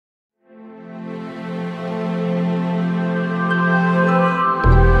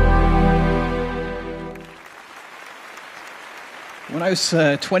When I was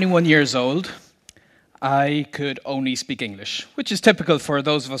 21 years old, I could only speak English, which is typical for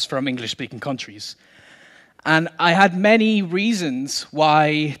those of us from English-speaking countries. And I had many reasons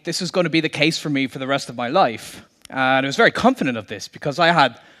why this was going to be the case for me for the rest of my life. And I was very confident of this because I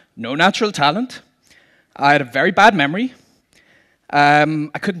had no natural talent, I had a very bad memory, I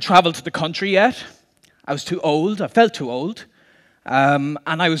couldn't travel to the country yet, I was too old, I felt too old, and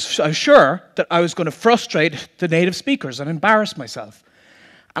I was sure that I was going to frustrate the native speakers and embarrass myself.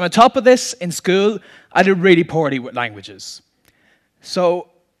 And on top of this, in school, I did really poorly with languages.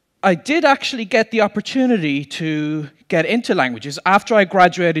 So I did actually get the opportunity to get into languages after I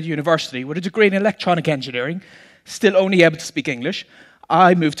graduated university with a degree in electronic engineering, still only able to speak English.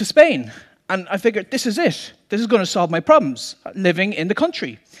 I moved to Spain, and I figured this is it. This is going to solve my problems, living in the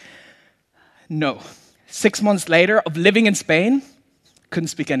country. No. 6 months later of living in Spain, couldn't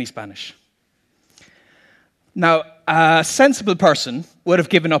speak any Spanish. Now, a sensible person would have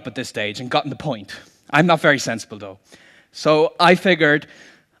given up at this stage and gotten the point. I'm not very sensible, though. So I figured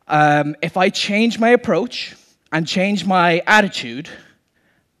if I change my approach and change my attitude,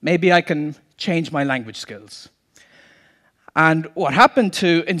 maybe I can change my language skills. And what happened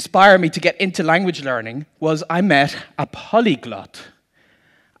to inspire me to get into language learning was I met a polyglot.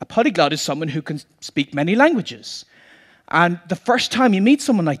 A polyglot is someone who can speak many languages. And the first time you meet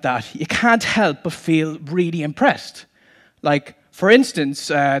someone like that, you can't help but feel really impressed. Like, for instance,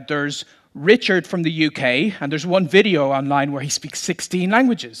 there's Richard from the UK, and there's one video online where he speaks 16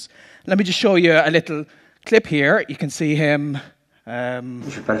 languages. Let me just show you a little clip here. You can see him.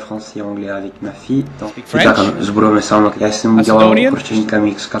 Je parle français et anglais avec ma fille. Speak French, Macedonian, Czech,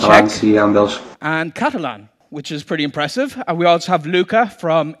 and Catalan, which is pretty impressive. And we also have Luca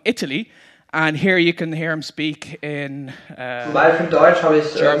from Italy, and here you can hear him speak in German and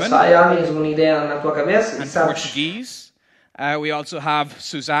Portuguese. We also have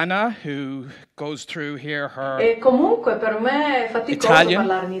Susanna, who goes through here her Italian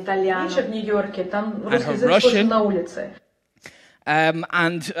and her Russian. And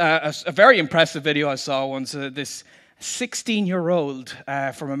a very impressive video I saw once, this 16-year-old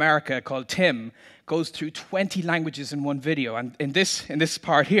from America called Tim goes through 20 languages in one video. And in this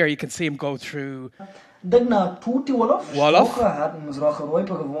part here, you can see him go through Wolof,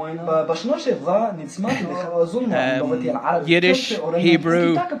 Yiddish,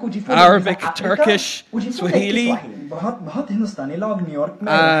 Hebrew, Arabic, Turkish, Swahili,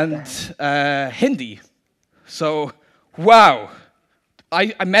 and Hindi. So, wow.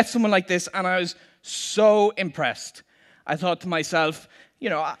 I met someone like this and I was so impressed. I thought to myself, you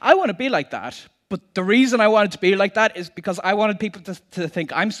know, I want to be like that. But the reason I wanted to be like that is because I wanted people to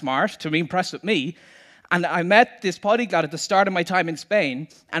think I'm smart, to be impressed with me. And I met this polyglot at the start of my time in Spain,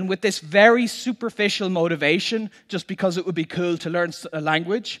 and with this very superficial motivation, just because it would be cool to learn a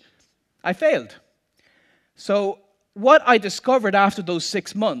language, I failed. So what I discovered after those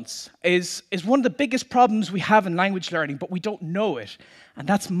 6 months is one of the biggest problems we have in language learning, but we don't know it, and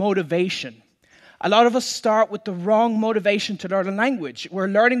that's motivation. A lot of us start with the wrong motivation to learn a language. We're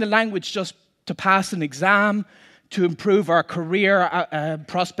learning the language just to pass an exam, to improve our career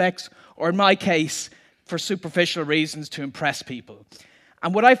prospects, or in my case, for superficial reasons, to impress people.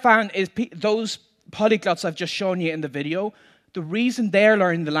 And what I found is those polyglots I've just shown you in the video, the reason they're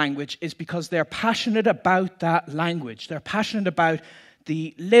learning the language is because they're passionate about that language. They're passionate about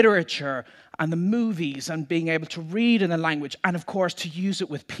the literature and the movies and being able to read in a language and, of course, to use it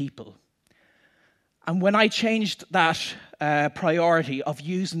with people. And when I changed that priority of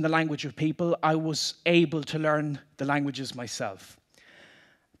using the language with people, I was able to learn the languages myself.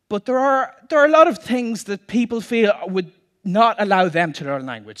 But there are a lot of things that people feel would not allow them to learn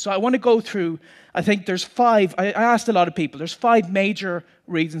language. So I want to go through, I think there's 5, I asked a lot of people, there's 5 major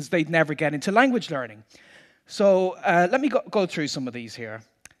reasons they'd never get into language learning. So let me go through some of these here.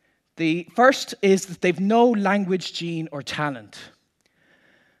 The first is that they've no language gene or talent.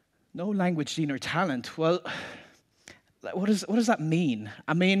 No language gene or talent. Well, what does that mean?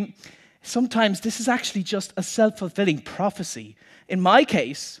 I mean, sometimes this is actually just a self-fulfilling prophecy. In my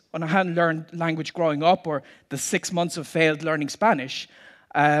case, when I hadn't learned language growing up, or the 6 months of failed learning Spanish,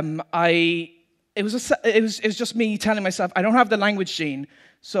 it was just me telling myself, I don't have the language gene,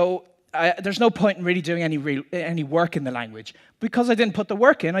 so there's no point in really doing any work in the language. Because I didn't put the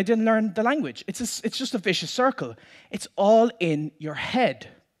work in, I didn't learn the language. It's just a vicious circle. It's all in your head.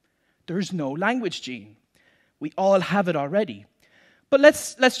 There's no language gene. We all have it already. But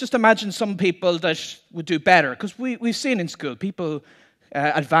let's just imagine some people that would do better, because we've seen in school people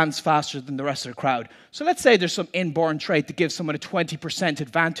advance faster than the rest of the crowd. So let's say there's some inborn trait that gives someone a 20%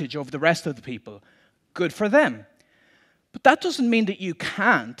 advantage over the rest of the people. Good for them. But that doesn't mean that you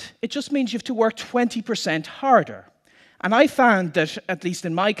can't. It just means you have to work 20% harder. And I found that, at least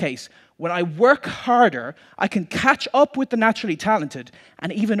in my case, when I work harder, I can catch up with the naturally talented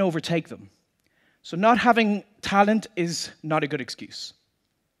and even overtake them. So not having talent is not a good excuse.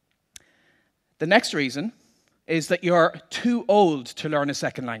 The next reason is that you're too old to learn a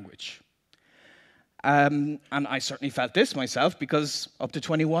second language. And I certainly felt this myself, because up to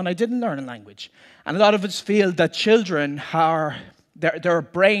 21 I didn't learn a language. And a lot of us feel that children their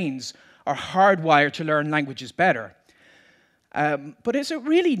brains are hardwired to learn languages better. But is it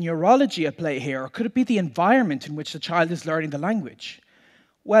really neurology at play here, or could it be the environment in which the child is learning the language?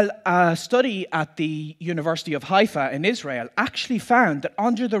 Well, a study at the University of Haifa in Israel actually found that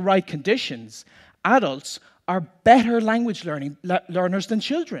under the right conditions, adults are better language learners than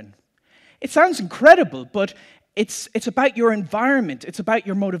children. It sounds incredible, but it's about your environment, it's about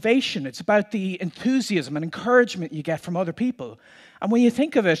your motivation, it's about the enthusiasm and encouragement you get from other people. And when you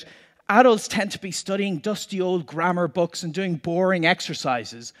think of it, adults tend to be studying dusty old grammar books and doing boring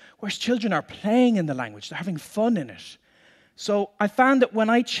exercises, whereas children are playing in the language, they're having fun in it. So I found that when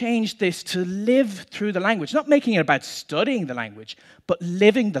I changed this to live through the language, not making it about studying the language, but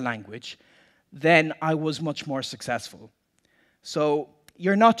living the language, then I was much more successful. So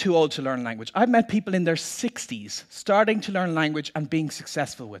you're not too old to learn language. I've met people in their 60s starting to learn language and being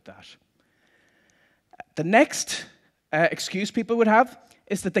successful with that. The next excuse people would have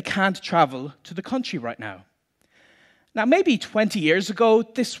is that they can't travel to the country right now. Now, maybe 20 years ago,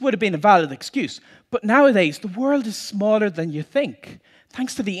 this would have been a valid excuse, but nowadays, the world is smaller than you think.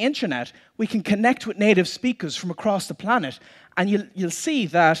 Thanks to the internet, we can connect with native speakers from across the planet, and you'll see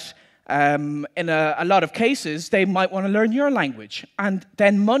that in a lot of cases, they might want to learn your language, and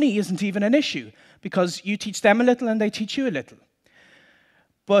then money isn't even an issue, because you teach them a little and they teach you a little.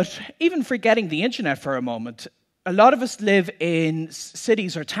 But even forgetting the internet for a moment, a lot of us live in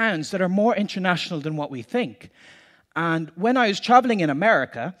cities or towns that are more international than what we think. And when I was traveling in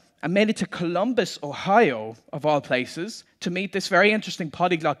America, I made it to Columbus, Ohio, of all places, to meet this very interesting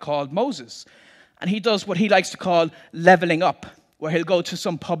polyglot called Moses. And he does what he likes to call leveling up, where he'll go to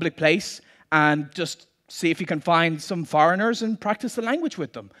some public place and just see if he can find some foreigners and practice the language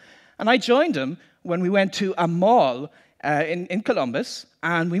with them. And I joined him when we went to a mall in Columbus,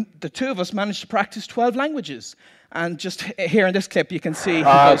 and the two of us managed to practice 12 languages. And just here in this clip, you can see he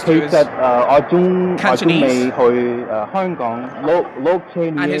goes to his Cantonese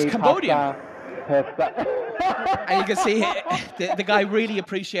and his Cambodian. And you can see the guy really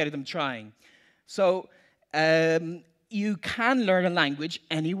appreciated them trying. So you can learn a language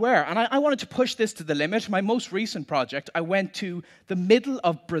anywhere. And I wanted to push this to the limit. My most recent project, I went to the middle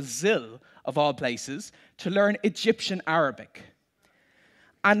of Brazil, of all places, to learn Egyptian Arabic.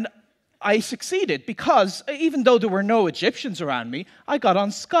 And I succeeded because even though there were no Egyptians around me, I got on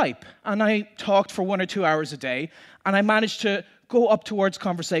Skype and I talked for 1 or 2 hours a day, and I managed to go up towards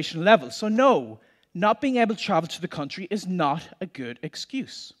conversational levels. So no, not being able to travel to the country is not a good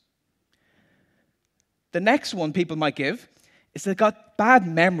excuse. The next one people might give is they've got bad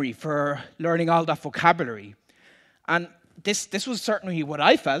memory for learning all that vocabulary. And this was certainly what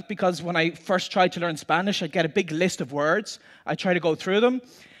I felt, because when I first tried to learn Spanish, I'd get a big list of words, I'd try to go through them,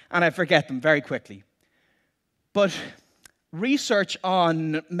 and I forget them very quickly. But research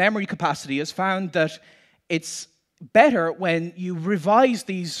on memory capacity has found that it's better when you revise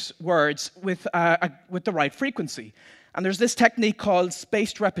these words with the right frequency. And there's this technique called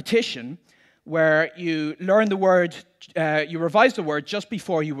spaced repetition, where you learn the word, you revise the word just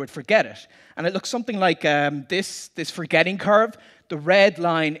before you would forget it. And it looks something like this forgetting curve. The red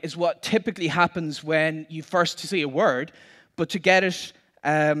line is what typically happens when you first see a word, but to get it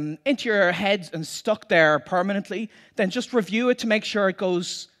into your head and stuck there permanently, then just review it to make sure it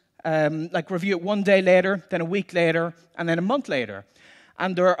goes, review it 1 day later, then a week later, and then a month later.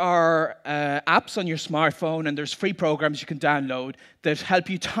 And there are apps on your smartphone, and there's free programs you can download that help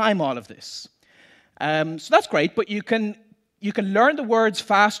you time all of this. So that's great, but you can learn the words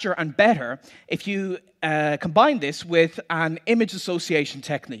faster and better if you combine this with an image association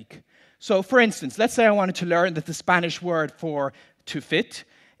technique. So for instance, let's say I wanted to learn that the Spanish word for to fit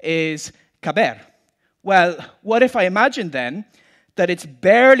is caber. Well, what if I imagined then that it's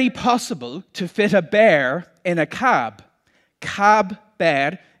barely possible to fit a bear in a cab?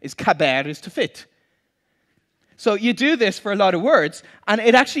 Caber is to fit. So you do this for a lot of words, and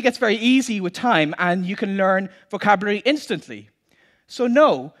it actually gets very easy with time, and you can learn vocabulary instantly. So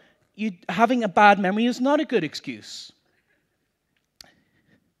no, having a bad memory is not a good excuse.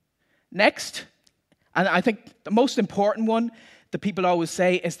 Next, and I think the most important one that people always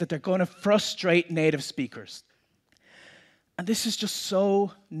say is that they're going to frustrate native speakers. And this is just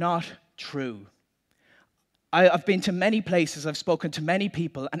so not true. I've been to many places, I've spoken to many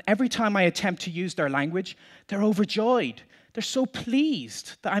people, and every time I attempt to use their language, they're overjoyed. They're so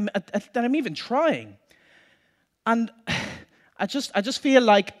pleased that I'm even trying. And I just feel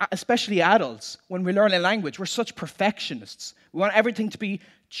like, especially adults, when we learn a language, we're such perfectionists. We want everything to be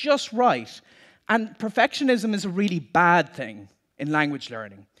just right. And perfectionism is a really bad thing in language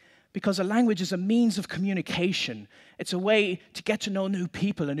learning, because a language is a means of communication. It's a way to get to know new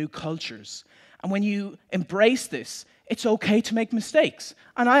people and new cultures. And when you embrace this, it's okay to make mistakes.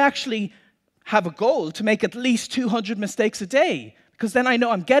 And I actually have a goal to make at least 200 mistakes a day, because then I know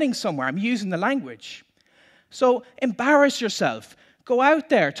I'm getting somewhere, I'm using the language. So embarrass yourself. Go out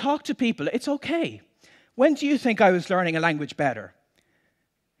there, talk to people, it's okay. When do you think I was learning a language better?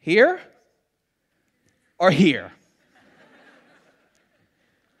 Here or here?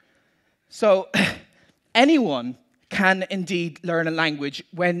 So anyone can indeed learn a language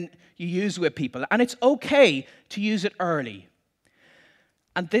when you use it with people, and it's okay to use it early.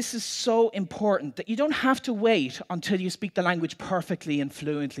 And this is so important that you don't have to wait until you speak the language perfectly and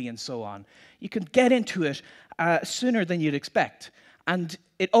fluently and so on. You can get into it sooner than you'd expect. And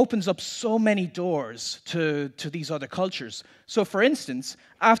it opens up so many doors to these other cultures. So for instance,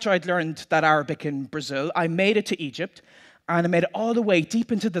 after I'd learned that Arabic in Brazil, I made it to Egypt, and I made it all the way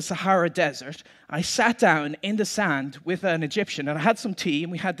deep into the Sahara Desert. I sat down in the sand with an Egyptian, and I had some tea,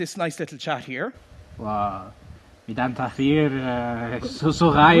 and we had this nice little chat here. Wow. ميدان تحرير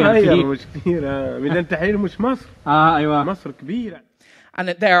صغير مش كبيرة. ميدان تحرير مش مصر. أيوة. مصر كبيرة. And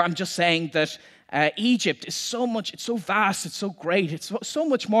there I'm just saying that Egypt is so much, it's so vast, it's so great, it's so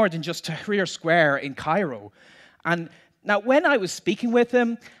much more than just Tahrir Square in Cairo. And now when I was speaking with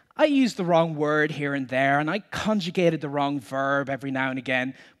him, I used the wrong word here and there, and I conjugated the wrong verb every now and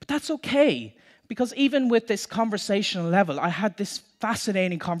again, but that's okay, because even with this conversational level, I had this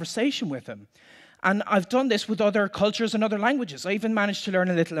fascinating conversation with him. And I've done this with other cultures and other languages. I even managed to learn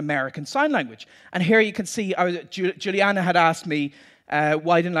a little American Sign Language. And here you can see, Juliana had asked me,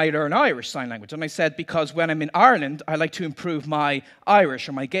 why didn't I learn Irish Sign Language? And I said, because when I'm in Ireland, I like to improve my Irish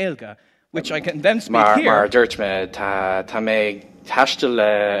or my Gaeilge, which I can then speak here. Maar dúirt me tá mé taistil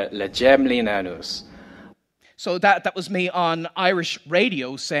le Gemlín. So that was me on Irish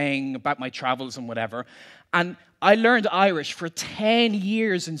radio saying about my travels and whatever. And I learned Irish for 10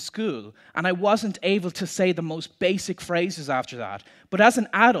 years in school, and I wasn't able to say the most basic phrases after that. But as an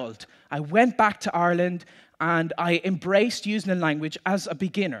adult, I went back to Ireland, and I embraced using the language as a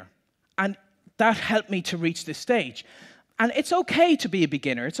beginner. And that helped me to reach this stage. And it's okay to be a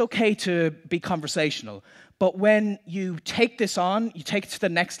beginner. It's okay to be conversational. But when you take this on, you take it to the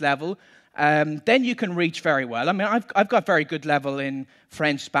next level, then you can reach very well. I mean, I've got very good level in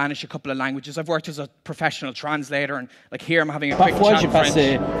French, Spanish, a couple of languages. I've worked as a professional translator, and like here I'm having a quick Parfois, chat j'ai in French.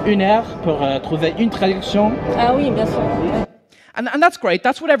 passé 1 heure pour trouver une traduction. Ah oui, bien sûr. And that's great.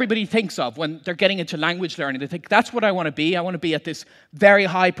 That's what everybody thinks of when they're getting into language learning. They think, that's what I want to be. I want to be at this very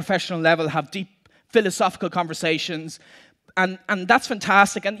high professional level, have deep philosophical conversations. And that's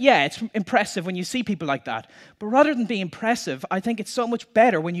fantastic. And yeah, it's impressive when you see people like that. But rather than being impressive, I think it's so much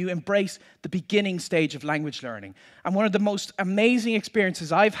better when you embrace the beginning stage of language learning. And one of the most amazing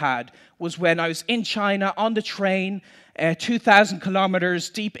experiences I've had was when I was in China on the train, 2,000 kilometers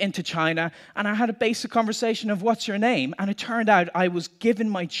deep into China, and I had a basic conversation of what's your name? And it turned out I was given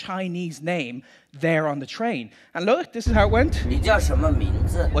my Chinese name there on the train. And look, this is how it went. 你叫什么名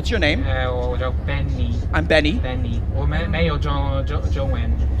字？ What's your name? 我叫 Benny. I'm Benny. Benny. 我没有中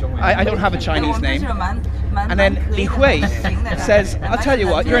文。 I don't have a Chinese name. And then Li Hui says, I'll tell you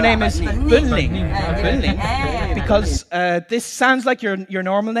what, your name is Bunling. Bunling. Because this sounds like your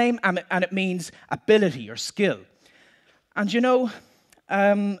normal name, and it means ability or skill. And you know,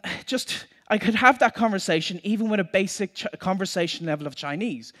 I could have that conversation even with a basic conversation level of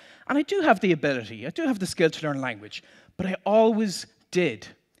Chinese. And I do have the ability, I do have the skill to learn language, but I always did.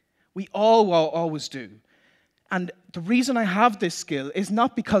 We all always do. And the reason I have this skill is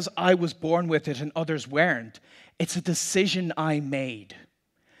not because I was born with it and others weren't. It's a decision I made.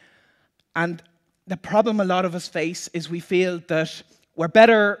 And the problem a lot of us face is we feel that we're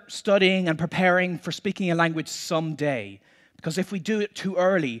better studying and preparing for speaking a language someday, because if we do it too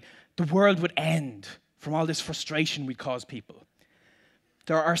early, the world would end from all this frustration we cause people.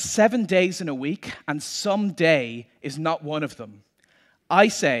 There are 7 days in a week, and some day is not one of them. I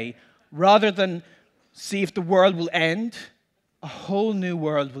say, rather than see if the world will end, a whole new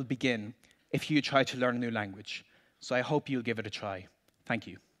world will begin if you try to learn a new language. So I hope you'll give it a try. Thank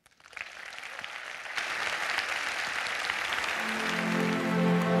you.